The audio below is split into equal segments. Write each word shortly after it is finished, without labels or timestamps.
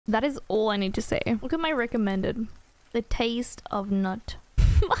That is all I need to say. Look at my recommended. The taste of nut.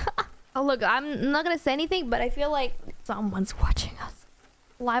 Oh, look, I'm not gonna say anything, but I feel like someone's watching us.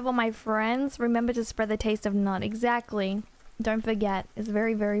 Live on my friends. Remember to spread the taste of nut. Exactly. Don't forget. It's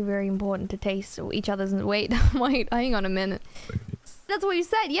very, very, very important to taste each other's... Wait, wait, hang on a minute. That's what you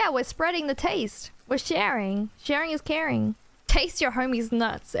said. Yeah, we're spreading the taste. We're sharing. Sharing is caring. Taste your homies'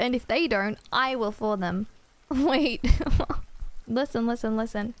 nuts, and if they don't, I will for them. Wait. Listen, listen,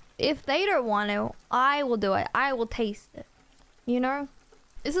 listen. If they don't want to, I will do it. I will taste it. You know?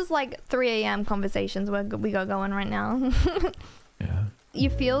 This is like 3 a.m. conversations we got going right now. Yeah. You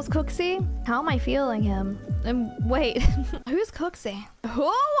feels Cooksy? How am I feeling him? Wait, who's Cooksy?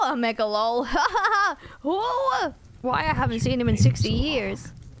 Oh, Mega lol. Oh, why I haven't seen him in 60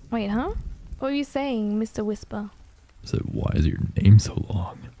 years? Wait, huh? What are you saying, Mr. Whisper? So why is your name so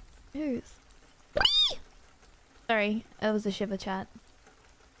long? Who's? Sorry, it was a shiver chat.